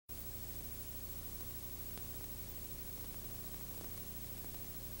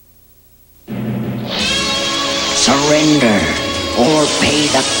Surrender or pay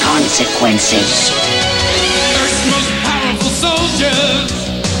the consequences. Earth's most powerful soldiers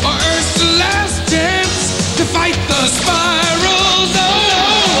are Earth's last chance to fight the spiral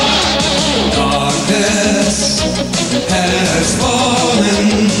zone. Darkness has fallen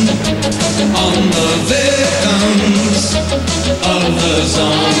on the victims of the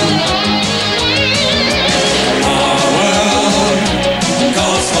zone. Our world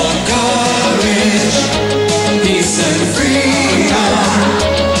calls for courage, peace and freedom.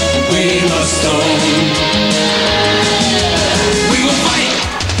 We must own. We will fight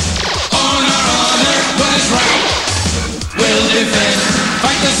on our honor, what is right. We'll defend,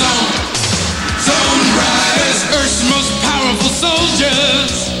 fight the zone. Zone riders, Earth's most powerful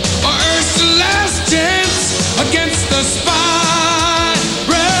soldiers, are Earth's last chance against the spiral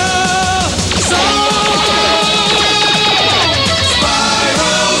zone.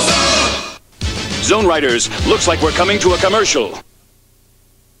 Spiral zone. Zone Riders, looks like we're coming to a commercial.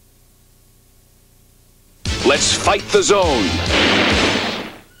 Let's fight the zone.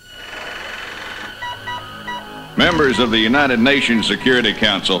 Members of the United Nations Security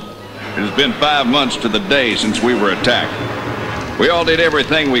Council, it has been 5 months to the day since we were attacked. We all did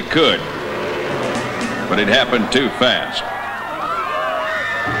everything we could, but it happened too fast.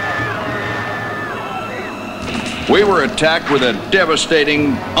 We were attacked with a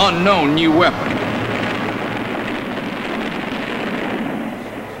devastating, unknown new weapon.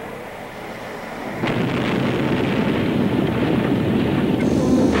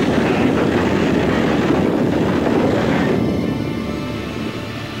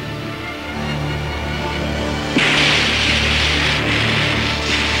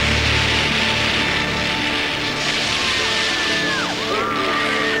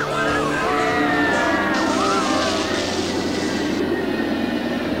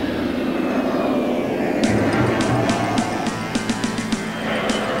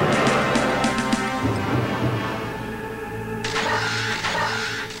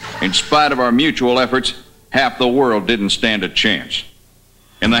 In spite of our mutual efforts, half the world didn't stand a chance.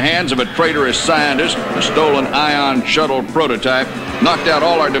 In the hands of a traitorous scientist, the stolen ion shuttle prototype knocked out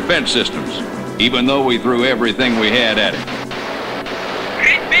all our defense systems, even though we threw everything we had at it.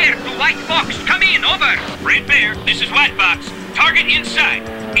 Red Bear to White Fox, come in, over. Red Bear, this is White Fox. Target inside.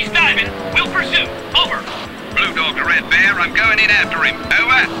 He's diving. We'll pursue. Over. Blue Dog to Red Bear, I'm going in after him.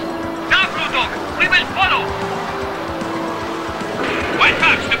 Over. Now, Blue Dog, we will follow. White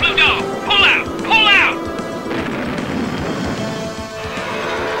Fox to Blue Dog. Pull out! Pull out!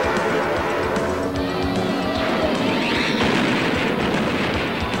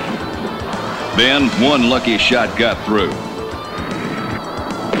 Then, one lucky shot got through.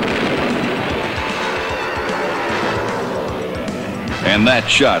 And that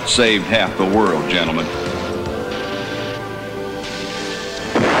shot saved half the world, gentlemen.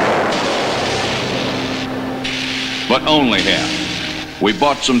 But only half. We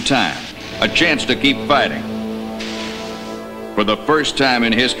bought some time, a chance to keep fighting. For the first time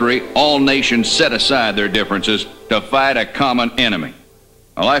in history, all nations set aside their differences to fight a common enemy.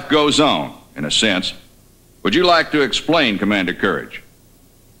 Now, life goes on, in a sense. Would you like to explain, Commander Courage?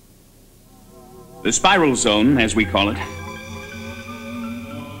 The spiral zone, as we call it,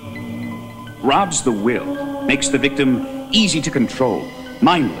 robs the will, makes the victim easy to control,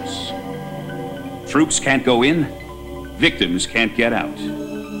 mindless. Troops can't go in, victims can't get out.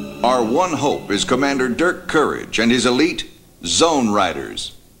 Our one hope is Commander Dirk Courage and his elite Zone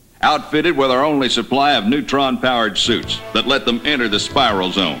Riders. Outfitted with our only supply of neutron-powered suits that let them enter the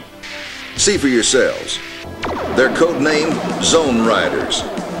spiral zone. See for yourselves. Their codenamed Zone Riders.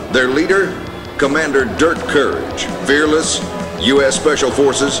 Their leader, Commander Dirk Courage. Fearless, U.S. Special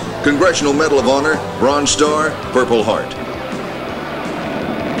Forces, Congressional Medal of Honor, Bronze Star, Purple Heart.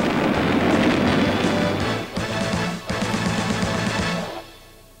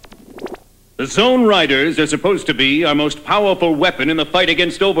 The Zone Riders are supposed to be our most powerful weapon in the fight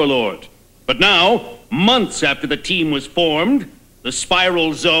against Overlord. But now, months after the team was formed, the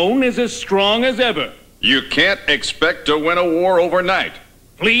Spiral Zone is as strong as ever. You can't expect to win a war overnight.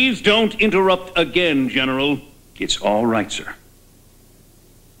 Please don't interrupt again, General. It's all right, sir.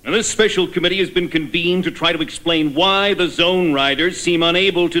 Now, this special committee has been convened to try to explain why the Zone Riders seem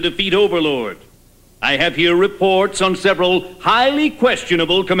unable to defeat Overlord. I have here reports on several highly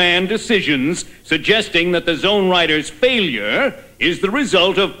questionable command decisions suggesting that the Zone Riders' failure is the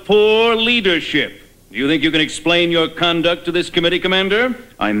result of poor leadership. Do you think you can explain your conduct to this committee, Commander?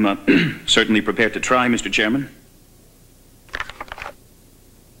 I'm certainly prepared to try, Mr. Chairman.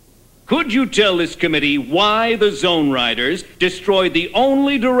 Could you tell this committee why the Zone Riders destroyed the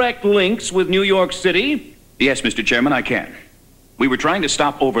only direct links with New York City Yes, Mr. Chairman, I can. We were trying to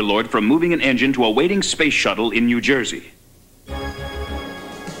stop Overlord from moving an engine to a waiting space shuttle in New Jersey.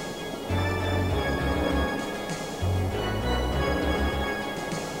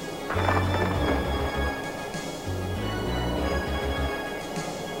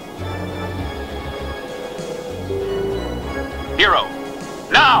 Hero,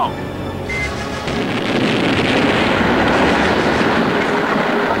 now!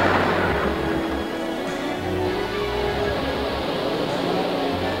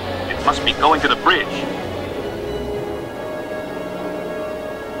 It must be going to the bridge.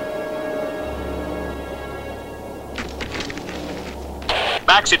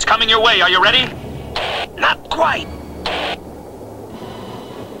 Max, it's coming your way. Are you ready? Not quite.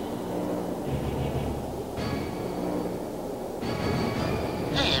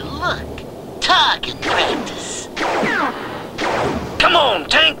 Hey, look. Target practice. Come on,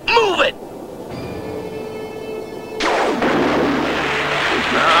 Tank, move it!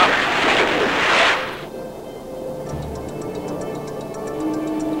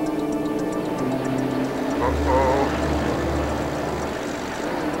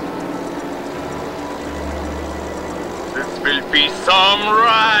 This will be some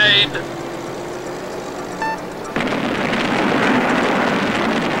ride!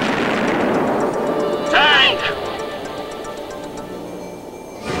 Tank!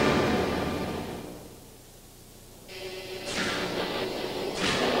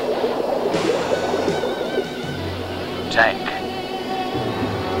 Tank.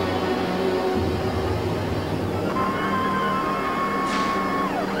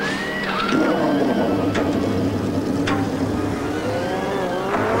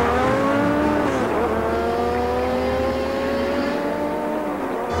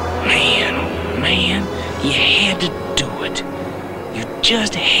 Man, oh man, you had to do it. You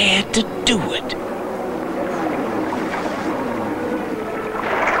just had to do it.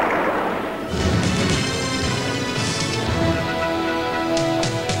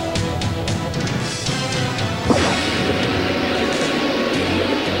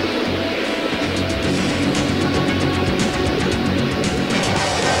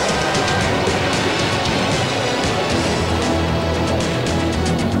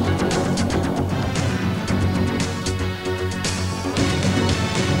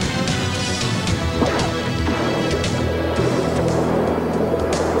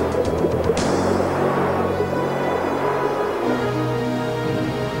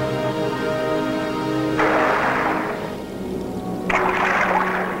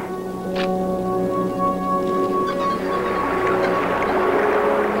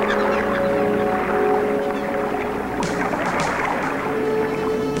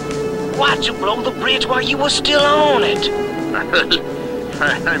 Watch you blow the bridge while you were still on it.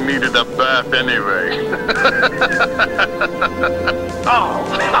 I needed a bath anyway.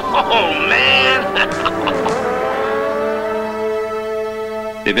 Oh, man.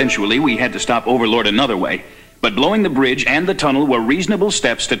 Eventually, we had to stop Overlord another way, but blowing the bridge and the tunnel were reasonable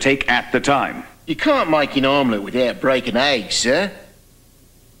steps to take at the time. You can't make an omelette without breaking eggs, sir.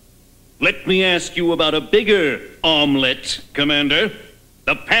 Let me ask you about a bigger omelet, Commander.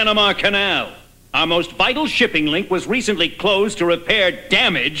 The Panama Canal. Our most vital shipping link was recently closed to repair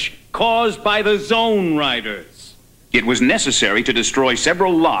damage caused by the Zone Riders. It was necessary to destroy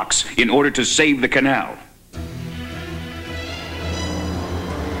several locks in order to save the canal.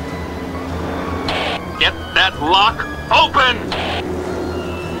 Get that lock open!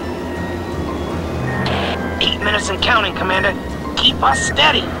 8 minutes and counting, Commander. Keep us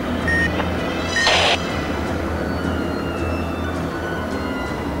steady.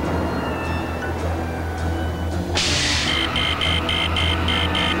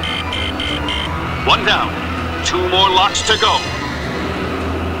 One down. 2 more locks to go.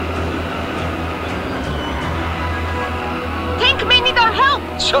 Tank may need our help.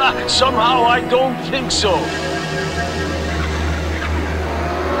 Somehow I don't think so.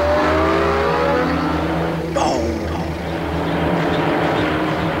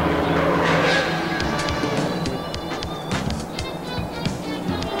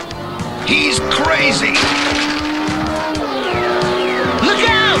 He's crazy! Look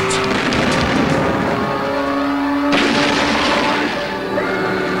out!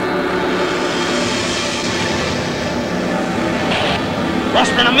 Less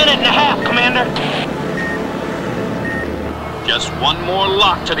than a minute and a half, Commander. Just 1 more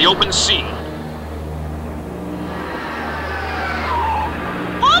lock to the open sea.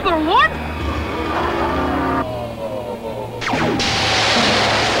 Overlord?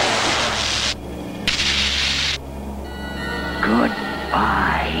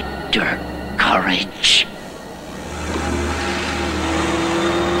 Goodbye, Dirk Courage.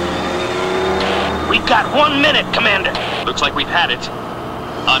 looks like we've had it.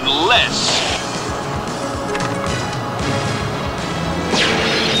 Unless...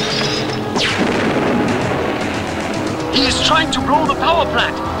 he is trying to blow the power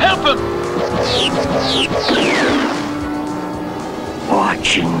plant! Help him!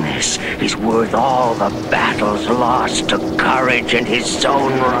 Watching this is worth all the battles lost to Courage and his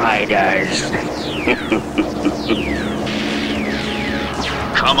Zone Riders.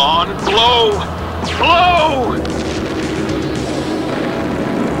 Come on, blow! Blow!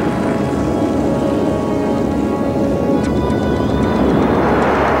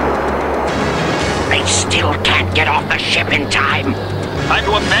 They still can't get off the ship in time. Time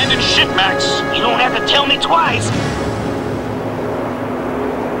to abandon ship, Max. You don't have to tell me twice.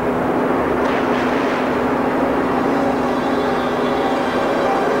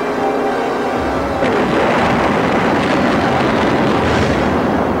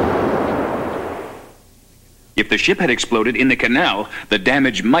 If the ship had exploded in the canal, the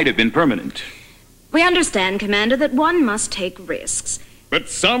damage might have been permanent. We understand, Commander, that one must take risks. But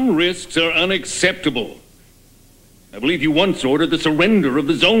some risks are unacceptable. I believe you once ordered the surrender of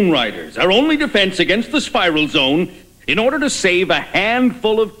the Zone Riders, our only defense against the Spiral Zone, in order to save a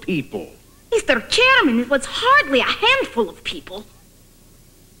handful of people. Mr. Chairman, it was hardly a handful of people.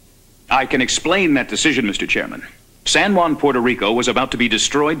 I can explain that decision, Mr. Chairman. San Juan, Puerto Rico was about to be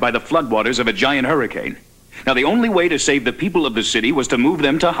destroyed by the floodwaters of a giant hurricane. Now, the only way to save the people of the city was to move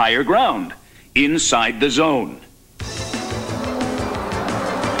them to higher ground, inside the zone.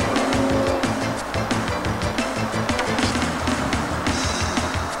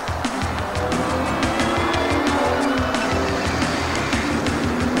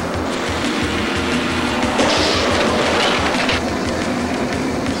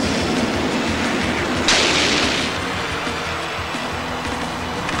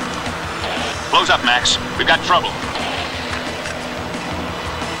 Close up, Max. We've got trouble.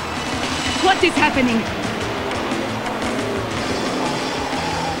 What is happening?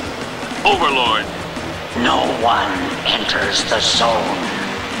 Overlord. No one enters the zone.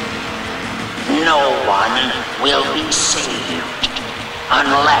 No one will be saved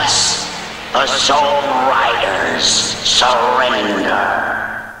unless the Zone Riders surrender.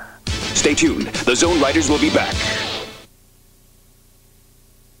 Stay tuned. The Zone Riders will be back.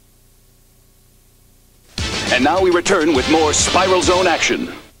 And now we return with more Spiral Zone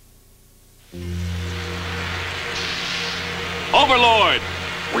action. Overlord!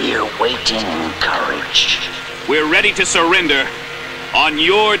 We're waiting, Courage. We're ready to surrender on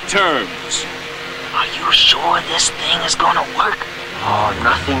your terms. Are you sure this thing is gonna work? Oh,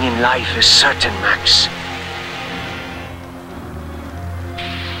 nothing in life is certain, Max.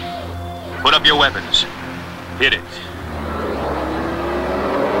 Put up your weapons. Hit it.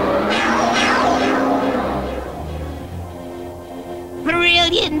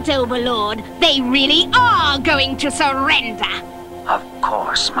 Brilliant, Overlord. They really are going to surrender. Of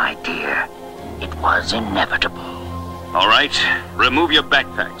course, my dear. It was inevitable. All right, remove your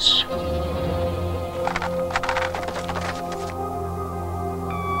backpacks.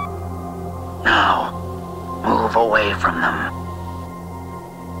 Now, move away from them.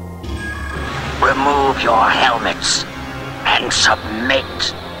 Remove your helmets and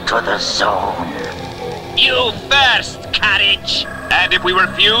submit to the zone. You first, Courage! And if we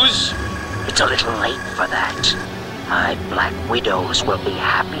refuse? It's a little late for that. My Black Widows will be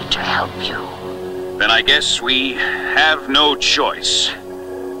happy to help you. Then I guess we have no choice.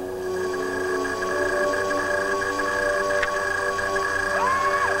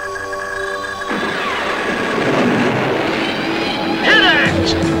 Hit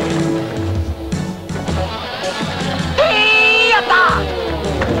it!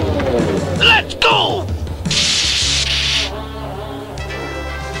 Let's go!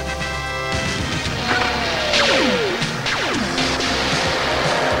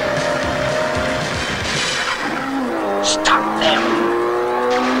 Stop them!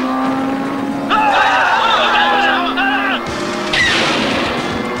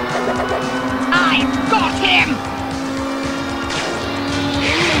 I've got him!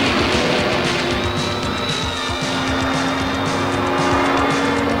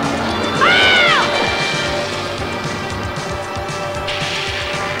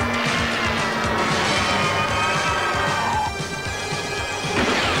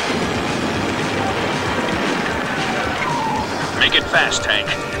 Make it fast, Tank,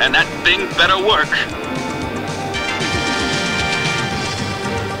 and that thing better work.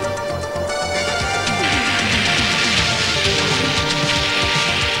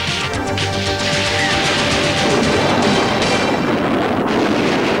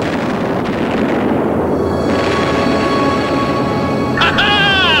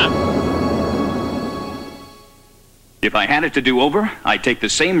 If I had it to do over, I'd take the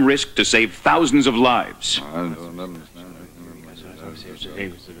same risk to save thousands of lives.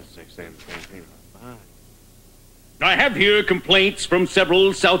 I have here complaints from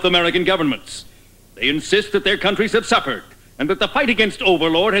several South American governments. They insist that their countries have suffered, and that the fight against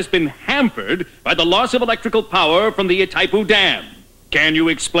Overlord has been hampered by the loss of electrical power from the Itaipu Dam. Can you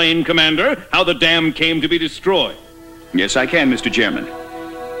explain, Commander, how the dam came to be destroyed? Yes, I can, Mr. Chairman.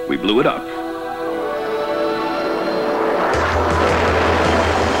 We blew it up.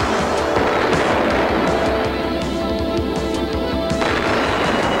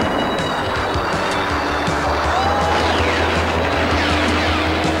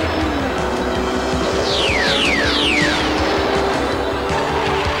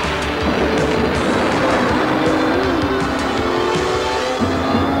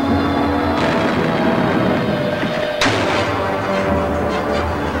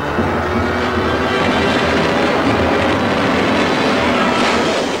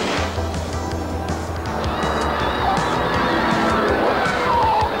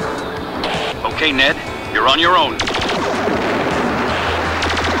 Okay, Ned, you're on your own.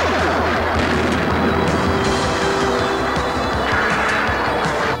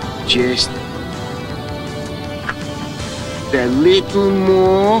 Just a little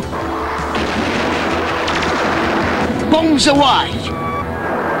more. Bombs away!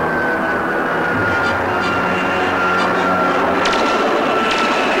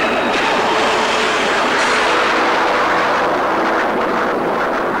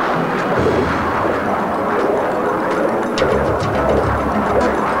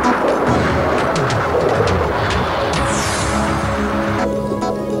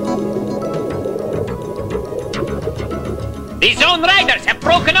 The Zone Riders have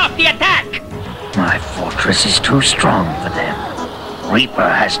broken off the attack! My fortress is too strong for them. Reaper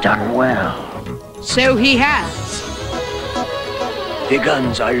has done well. So he has. The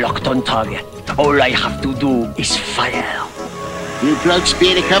guns are locked on target. All I have to do is fire. You blokes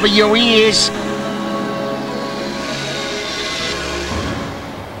better cover your ears.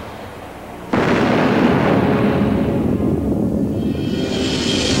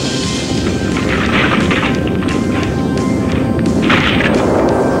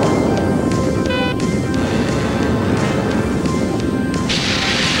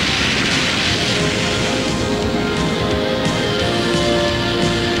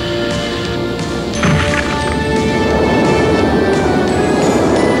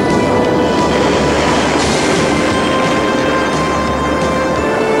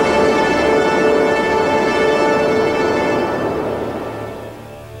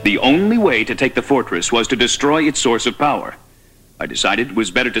 The only way to take the fortress was to destroy its source of power. I decided it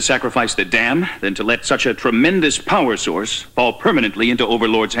was better to sacrifice the dam than to let such a tremendous power source fall permanently into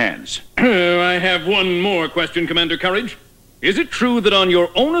Overlord's hands. I have one more question, Commander Courage. Is it true that on your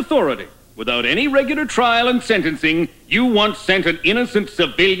own authority, without any regular trial and sentencing, you once sent an innocent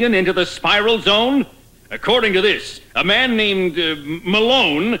civilian into the spiral zone? According to this, a man named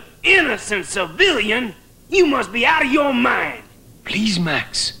Malone... Innocent civilian? You must be out of your mind. Please,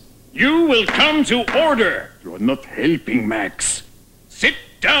 Max. You will come to order. You're not helping, Max. Sit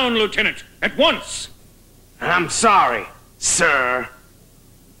down, Lieutenant, at once. I'm sorry, sir.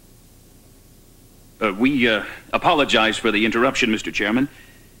 We apologize for the interruption, Mr. Chairman.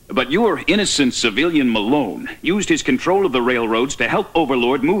 But your innocent civilian Malone used his control of the railroads to help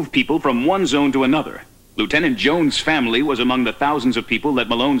Overlord move people from one zone to another. Lieutenant Jones' family was among the thousands of people that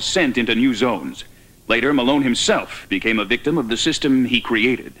Malone sent into new zones. Later, Malone himself became a victim of the system he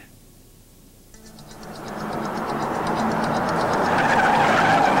created.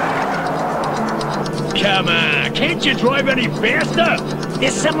 Come on, can't you drive any faster?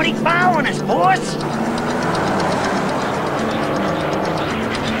 There's somebody following us, boss.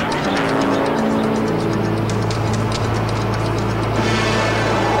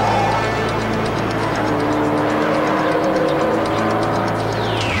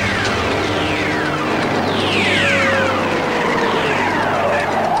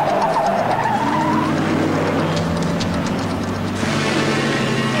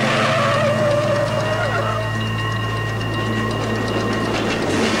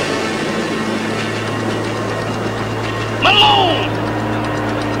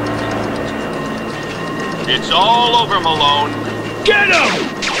 It's all over, Malone. Get him!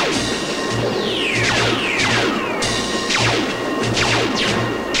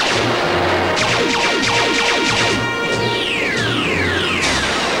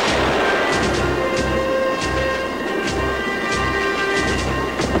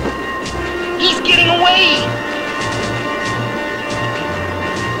 He's getting away!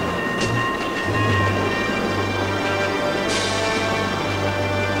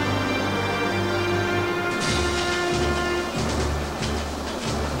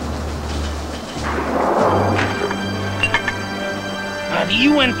 the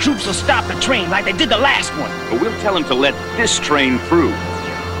UN troops will stop the train like they did the last one. But we'll tell him to let this train through.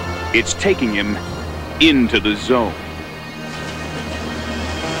 It's taking him into the zone.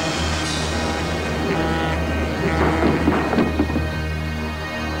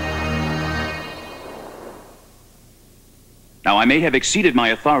 Now, I may have exceeded my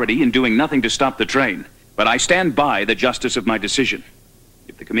authority in doing nothing to stop the train, but I stand by the justice of my decision.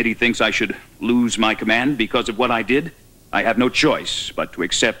 If the committee thinks I should lose my command because of what I did, I have no choice but to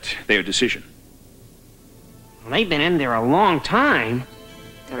accept their decision. Well, they've been in there a long time.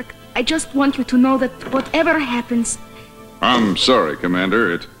 Dirk, I just want you to know that whatever happens... I'm sorry,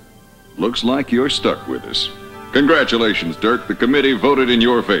 Commander. It looks like you're stuck with us. Congratulations, Dirk. The committee voted in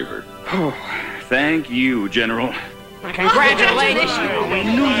your favor. Oh, thank you, General. Congratulations! We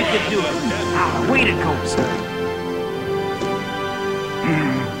knew you could do it. Ah, way to go, son.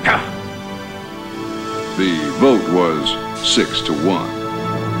 The vote was 6-1.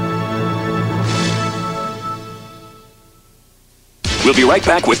 We'll be right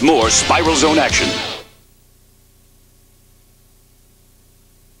back with more Spiral Zone action.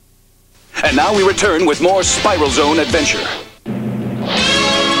 And now we return with more Spiral Zone adventure.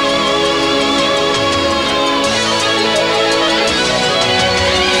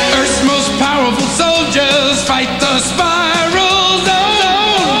 Earth's most powerful soldiers fight the Spiral Zone.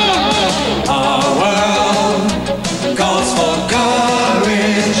 Our world calls for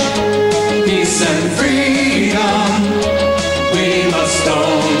courage, peace and freedom. We must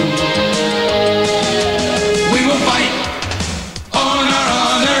own. We will fight on our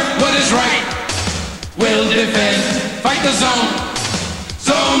honor, what is right. We'll defend, fight the zone.